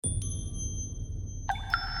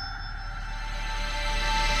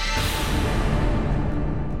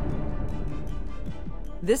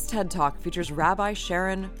This TED Talk features Rabbi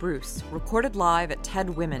Sharon Brous, recorded live at TED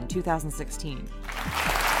Women 2016.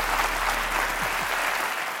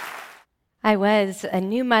 I was a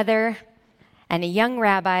new mother and a young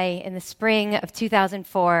rabbi in the spring of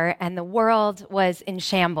 2004, and the world was in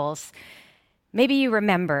shambles. Maybe you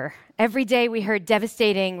remember, every day we heard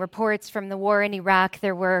devastating reports from the war in Iraq.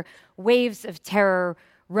 There were waves of terror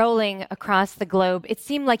rolling across the globe. It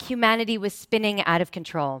seemed like humanity was spinning out of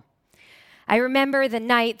control. I remember the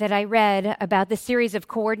night that I read about the series of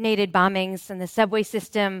coordinated bombings in the subway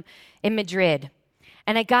system in Madrid.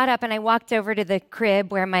 And I got up and I walked over to the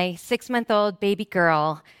crib where my 6-month-old baby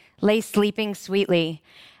girl lay sleeping sweetly.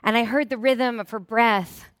 And I heard the rhythm of her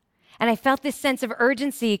breath. And I felt this sense of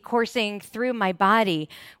urgency coursing through my body.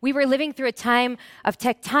 We were living through a time of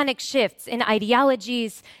tectonic shifts in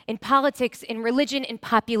ideologies, in politics, in religion, in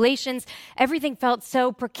populations. Everything felt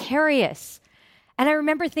so precarious. And I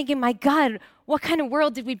remember thinking, my God, what kind of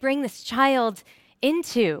world did we bring this child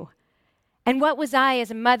into? And what was I,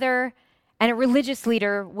 as a mother and a religious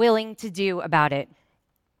leader, willing to do about it?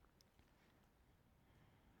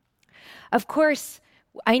 Of course,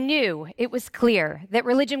 I knew it was clear that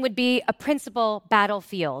religion would be a principal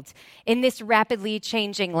battlefield in this rapidly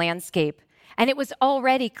changing landscape. And it was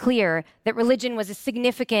already clear that religion was a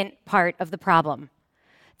significant part of the problem.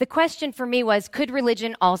 The question for me was, could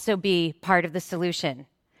religion also be part of the solution?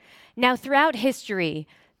 Now, throughout history,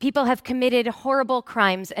 people have committed horrible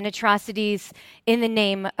crimes and atrocities in the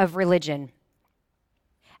name of religion.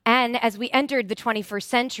 And as we entered the 21st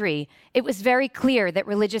century, it was very clear that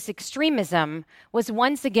religious extremism was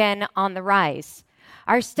once again on the rise.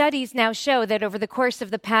 Our studies now show that over the course of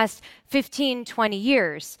the past 15, 20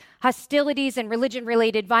 years, hostilities and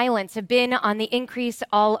religion-related violence have been on the increase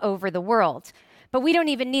all over the world. But we don't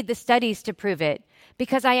even need the studies to prove it,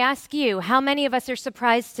 because I ask you, how many of us are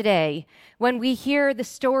surprised today when we hear the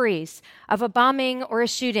stories of a bombing or a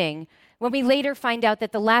shooting, when we later find out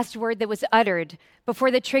that the last word that was uttered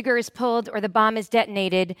before the trigger is pulled or the bomb is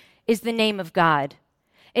detonated is the name of God?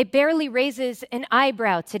 It barely raises an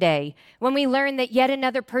eyebrow today when we learn that yet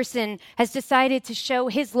another person has decided to show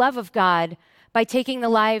his love of God by taking the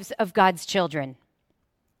lives of God's children.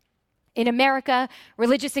 In America,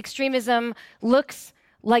 religious extremism looks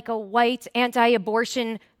like a white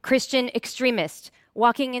anti-abortion Christian extremist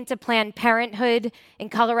walking into Planned Parenthood in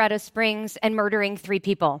Colorado Springs and murdering 3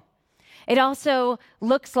 people. It also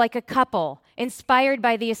looks like a couple inspired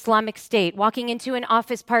by the Islamic State walking into an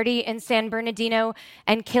office party in San Bernardino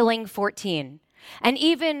and killing 14. And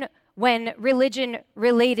even when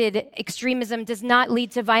religion-related extremism does not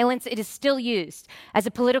lead to violence, it is still used as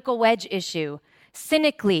a political wedge issue,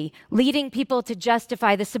 cynically leading people to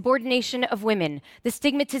justify the subordination of women, the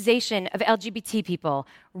stigmatization of LGBT people,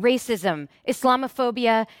 racism,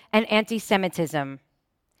 Islamophobia, and anti-Semitism.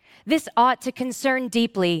 This ought to concern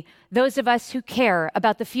deeply those of us who care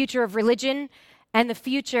about the future of religion and the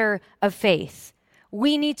future of faith.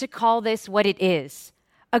 We need to call this what it is,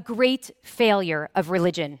 a great failure of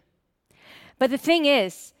religion. But the thing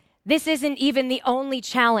is, this isn't even the only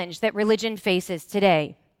challenge that religion faces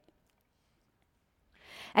today.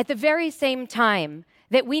 At the very same time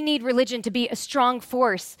that we need religion to be a strong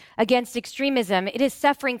force against extremism, it is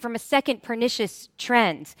suffering from a second pernicious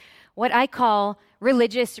trend, what I call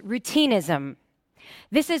religious routinism.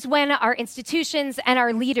 This is when our institutions and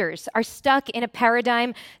our leaders are stuck in a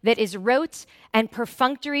paradigm that is rote and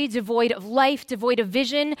perfunctory, devoid of life, devoid of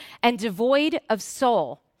vision, and devoid of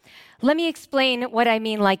soul. Let me explain what I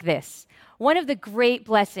mean like this. One of the great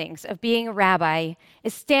blessings of being a rabbi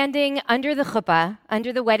is standing under the chuppah,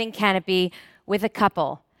 under the wedding canopy, with a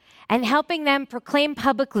couple and helping them proclaim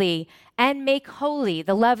publicly and make holy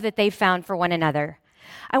the love that they've found for one another.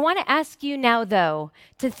 I want to ask you now, though,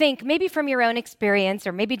 to think, maybe from your own experience,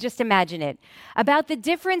 or maybe just imagine it, about the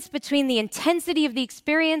difference between the intensity of the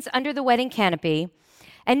experience under the wedding canopy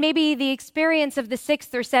and maybe the experience of the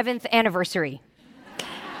 6th or 7th anniversary.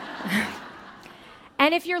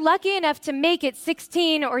 And if you're lucky enough to make it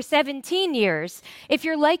 16 or 17 years, if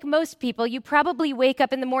you're like most people, you probably wake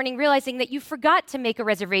up in the morning realizing that you forgot to make a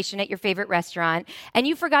reservation at your favorite restaurant, and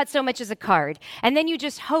you forgot so much as a card. And then you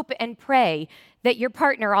just hope and pray that your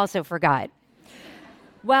partner also forgot.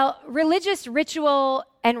 Well, religious ritual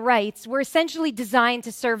and rites were essentially designed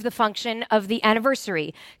to serve the function of the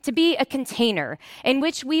anniversary, to be a container in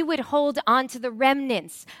which we would hold on to the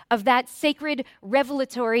remnants of that sacred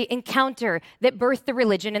revelatory encounter that birthed the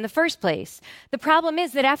religion in the first place. The problem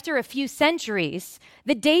is that after a few centuries,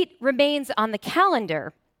 the date remains on the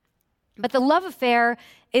calendar, but the love affair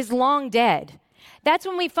is long dead. That's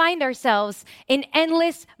when we find ourselves in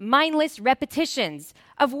endless, mindless repetitions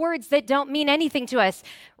of words that don't mean anything to us,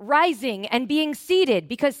 rising and being seated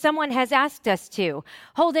because someone has asked us to,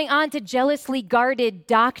 holding on to jealously guarded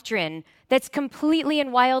doctrine that's completely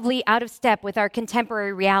and wildly out of step with our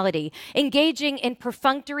contemporary reality, engaging in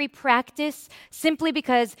perfunctory practice simply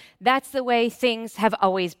because that's the way things have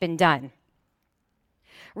always been done.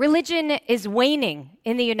 Religion is waning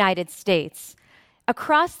in the United States.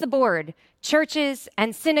 Across the board, churches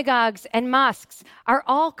and synagogues and mosques are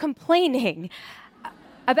all complaining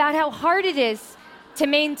about how hard it is to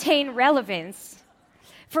maintain relevance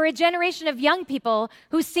for a generation of young people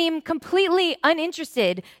who seem completely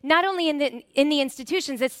uninterested, not only in the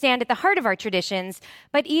institutions that stand at the heart of our traditions,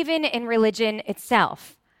 but even in religion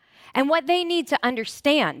itself. And what they need to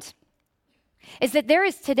understand is that there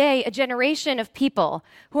is today a generation of people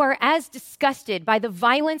who are as disgusted by the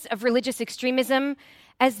violence of religious extremism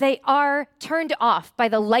as they are turned off by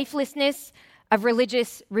the lifelessness of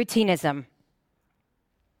religious routinism.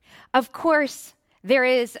 Of course, there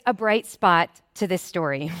is a bright spot to this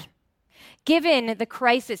story. Given the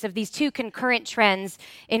crisis of these two concurrent trends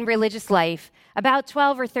in religious life, about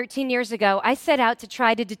 12 or 13 years ago, I set out to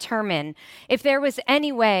try to determine if there was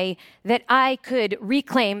any way that I could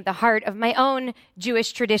reclaim the heart of my own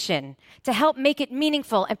Jewish tradition to help make it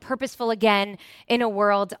meaningful and purposeful again in a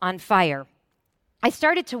world on fire. I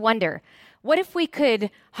started to wonder, what if we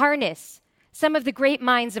could harness some of the great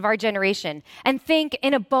minds of our generation and think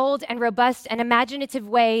in a bold and robust and imaginative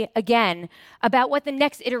way again about what the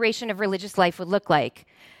next iteration of religious life would look like?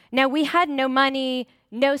 Now, we had no money,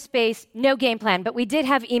 no space, no game plan, but we did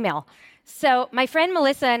have email. So my friend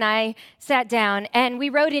Melissa and I sat down and we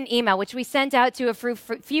wrote an email, which we sent out to a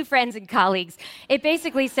few friends and colleagues. It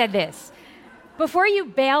basically said this: before you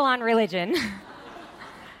bail on religion,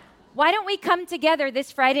 why don't we come together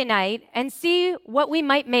this Friday night and see what we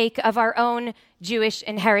might make of our own Jewish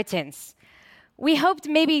inheritance? We hoped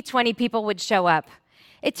maybe 20 people would show up.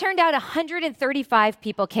 It turned out 135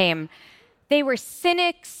 people came. They were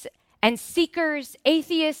cynics and seekers,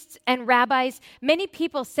 atheists and rabbis. Many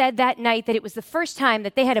people said that night that it was the first time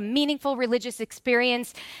that they had a meaningful religious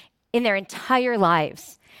experience in their entire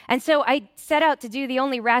lives. And so I set out to do the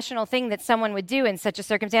only rational thing that someone would do in such a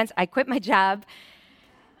circumstance. I quit my job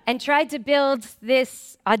and tried to build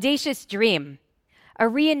this audacious dream, a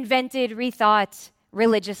reinvented, rethought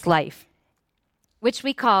religious life, which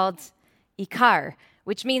we called Ikar,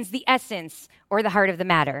 which means the essence or the heart of the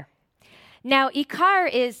matter. Now,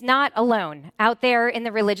 Ikar is not alone out there in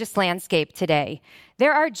the religious landscape today.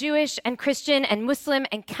 There are Jewish and Christian and Muslim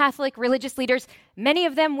and Catholic religious leaders, many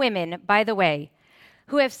of them women, by the way,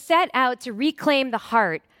 who have set out to reclaim the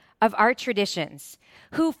heart of our traditions,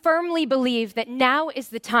 who firmly believe that now is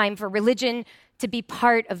the time for religion to be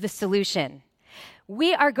part of the solution.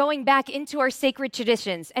 We are going back into our sacred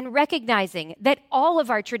traditions and recognizing that all of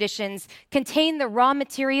our traditions contain the raw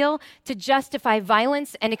material to justify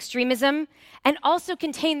violence and extremism, and also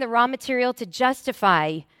contain the raw material to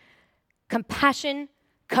justify compassion,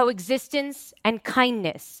 coexistence, and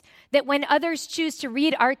kindness. That when others choose to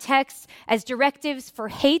read our texts as directives for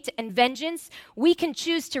hate and vengeance, we can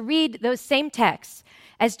choose to read those same texts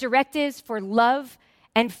as directives for love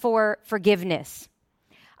and for forgiveness.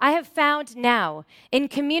 I have found now in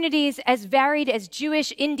communities as varied as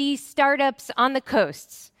Jewish indie startups on the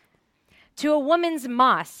coasts, to a woman's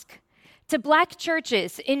mosque, to Black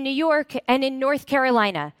churches in New York and in North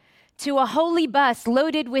Carolina, to a holy bus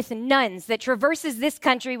loaded with nuns that traverses this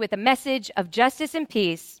country with a message of justice and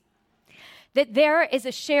peace, that there is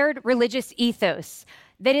a shared religious ethos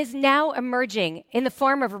that is now emerging in the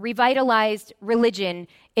form of a revitalized religion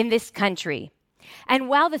in this country. And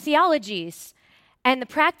while the theologies and the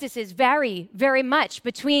practices vary very much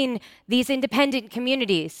between these independent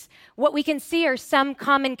communities, what we can see are some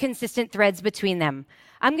common consistent threads between them.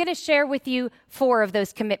 I'm going to share with you 4 of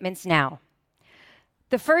those commitments now.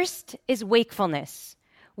 The first is wakefulness.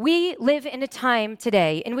 We live in a time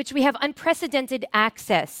today in which we have unprecedented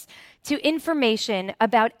access to information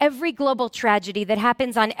about every global tragedy that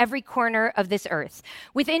happens on every corner of this earth.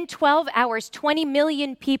 Within 12 hours, 20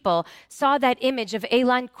 million people saw that image of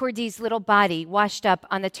Aylan Kurdi's little body washed up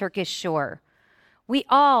on the Turkish shore. We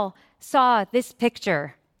all saw this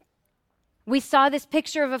picture. We saw this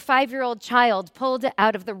picture of a 5-year-old child pulled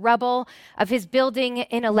out of the rubble of his building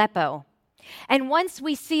in Aleppo. And once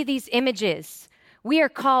we see these images, we are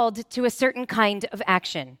called to a certain kind of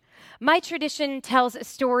action. My tradition tells a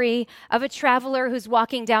story of a traveler who's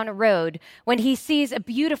walking down a road when he sees a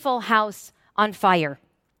beautiful house on fire.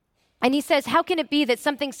 And he says, how can it be that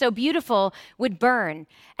something so beautiful would burn?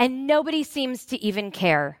 And nobody seems to even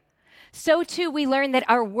care. so too we learn that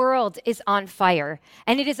our world is on fire,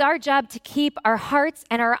 and it is our job to keep our hearts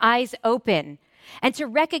and our eyes open and to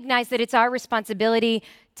recognize that it's our responsibility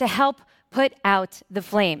to help put out the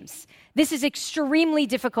flames. This is extremely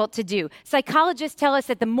difficult to do. Psychologists tell us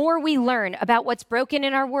that the more we learn about what's broken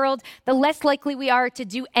in our world, the less likely we are to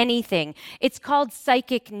do anything. It's called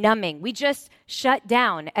psychic numbing. We just shut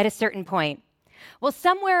down at a certain point. Well,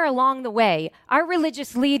 somewhere along the way, our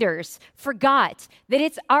religious leaders forgot that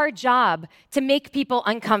it's our job to make people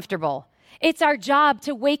uncomfortable. It's our job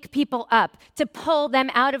to wake people up, to pull them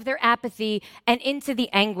out of their apathy and into the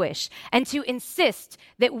anguish, and to insist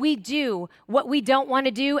that we do what we don't want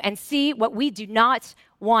to do and see what we do not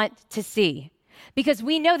want to see. Because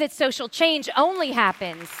we know that social change only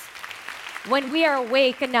happens when we are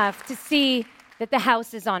awake enough to see that the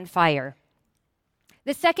house is on fire.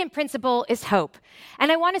 The second principle is hope.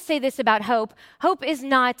 And I want to say this about hope. Hope is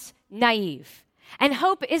not naive. And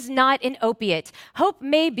hope is not an opiate. Hope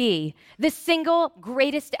may be the single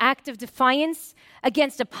greatest act of defiance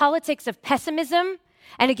against a politics of pessimism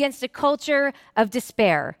and against a culture of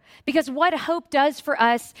despair. Because what hope does for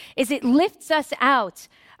us is it lifts us out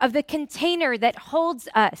of the container that holds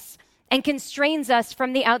us and constrains us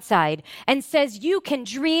from the outside and says, you can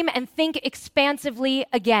dream and think expansively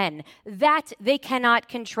again. That they cannot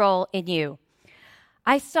control in you.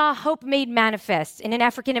 I saw hope made manifest in an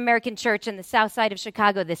African-American church in the south side of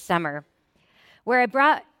Chicago this summer, where I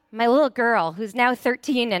brought my little girl, who's now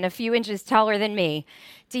 13 and a few inches taller than me,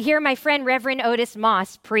 to hear my friend Reverend Otis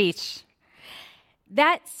Moss preach.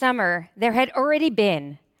 That summer, there had already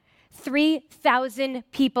been 3,000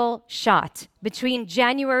 people shot between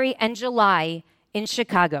January and July in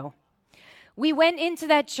Chicago. We went into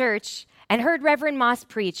that church and heard Reverend Moss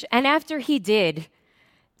preach, and after he did,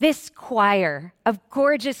 this choir of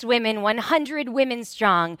gorgeous women, 100 women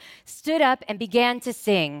strong, stood up and began to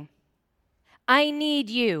sing, I need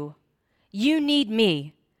you. You need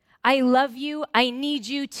me. I love you. I need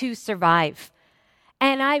you to survive.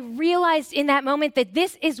 And I realized in that moment that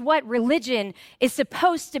this is what religion is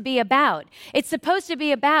supposed to be about. It's supposed to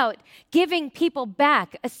be about giving people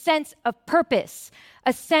back a sense of purpose,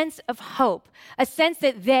 a sense of hope, a sense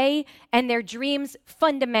that they and their dreams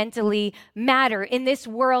fundamentally matter in this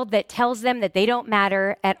world that tells them that they don't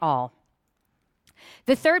matter at all.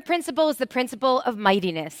 The third principle is the principle of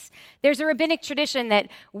mightiness. There's a rabbinic tradition that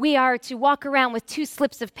we are to walk around with 2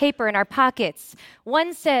 slips of paper in our pockets.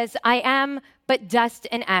 One says, I am but dust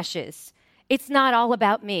and ashes. It's not all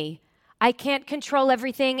about me. I can't control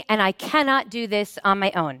everything, and I cannot do this on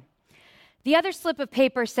my own. The other slip of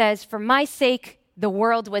paper says, for my sake, the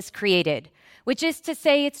world was created, which is to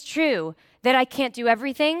say it's true that I can't do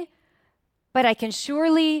everything, but I can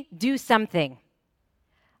surely do something.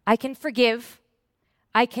 I can forgive.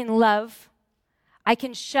 I can love, I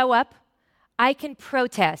can show up, I can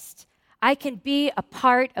protest, I can be a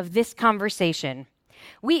part of this conversation.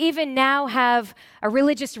 We even now have a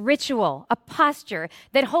religious ritual, a posture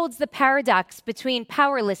that holds the paradox between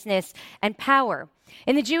powerlessness and power.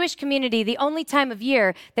 In the Jewish community, the only time of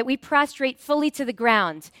year that we prostrate fully to the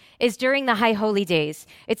ground is during the High Holy Days.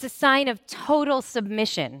 It's a sign of total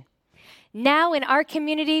submission. Now in our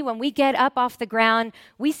community, when we get up off the ground,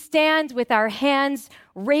 we stand with our hands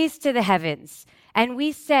raised to the heavens, and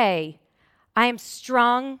we say, I am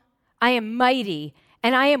strong, I am mighty,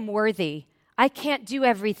 and I am worthy. I can't do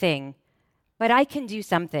everything, but I can do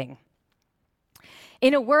something.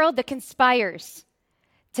 In a world that conspires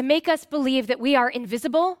to make us believe that we are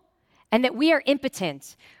invisible and that we are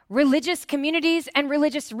impotent, religious communities and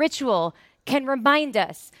religious ritual can remind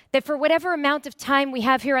us that for whatever amount of time we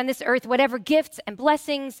have here on this earth, whatever gifts and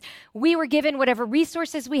blessings we were given, whatever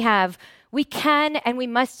resources we have, we can and we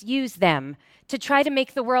must use them to try to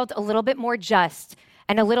make the world a little bit more just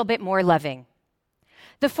and a little bit more loving.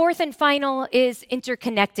 The fourth and final is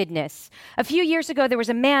interconnectedness. A few years ago, there was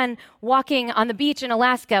a man walking on the beach in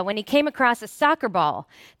Alaska when he came across a soccer ball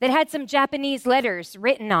that had some Japanese letters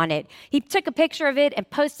written on it. He took a picture of it and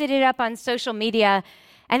posted it up on social media,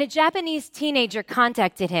 and a Japanese teenager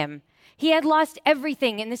contacted him. He had lost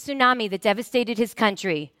everything in the tsunami that devastated his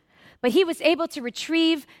country, but he was able to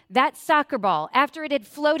retrieve that soccer ball after it had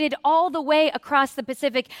floated all the way across the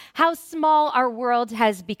Pacific. How small our world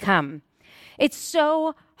has become. It's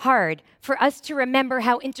so hard for us to remember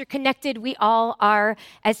how interconnected we all are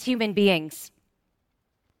as human beings.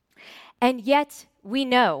 And yet we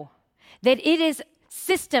know that it is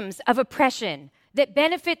systems of oppression that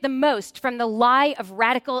benefit the most from the lie of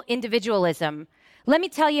radical individualism, Let me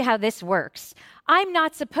tell you how this works. I'm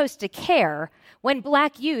not supposed to care when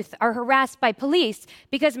Black youth are harassed by police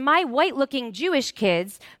because my white-looking Jewish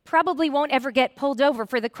kids probably won't ever get pulled over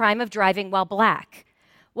for the crime of driving while Black.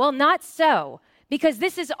 Well, not so, because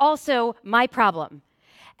this is also my problem.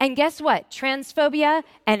 And guess what? Transphobia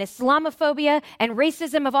and Islamophobia and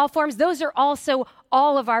racism of all forms, those are also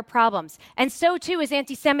all of our problems. And so too is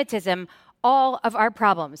anti-Semitism, all of our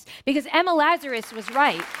problems. Because Emma Lazarus was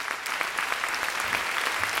right.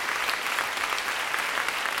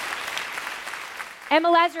 Emma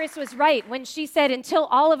Lazarus was right when she said, until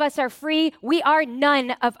all of us are free, we are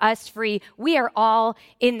none of us free. We are all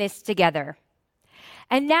in this together.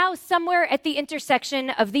 And now, somewhere at the intersection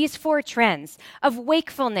of these four trends of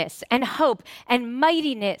wakefulness and hope and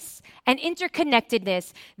mightiness and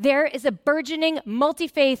interconnectedness, there is a burgeoning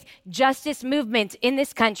multi-faith justice movement in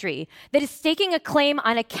this country that is staking a claim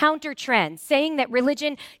on a counter trend, saying that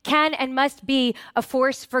religion can and must be a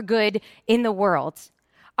force for good in the world.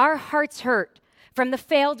 Our hearts hurt from the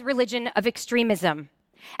failed religion of extremism,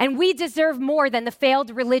 and we deserve more than the failed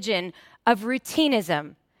religion of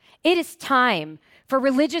routinism. It is time for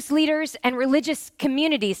religious leaders and religious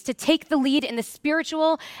communities to take the lead in the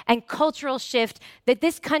spiritual and cultural shift that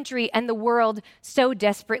this country and the world so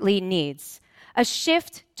desperately needs. A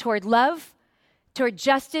shift toward love, toward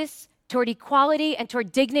justice, toward equality, and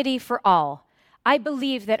toward dignity for all. I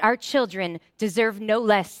believe that our children deserve no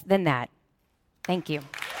less than that. Thank you.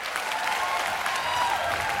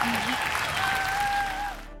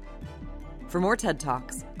 For more TED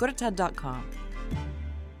Talks, go to TED.com.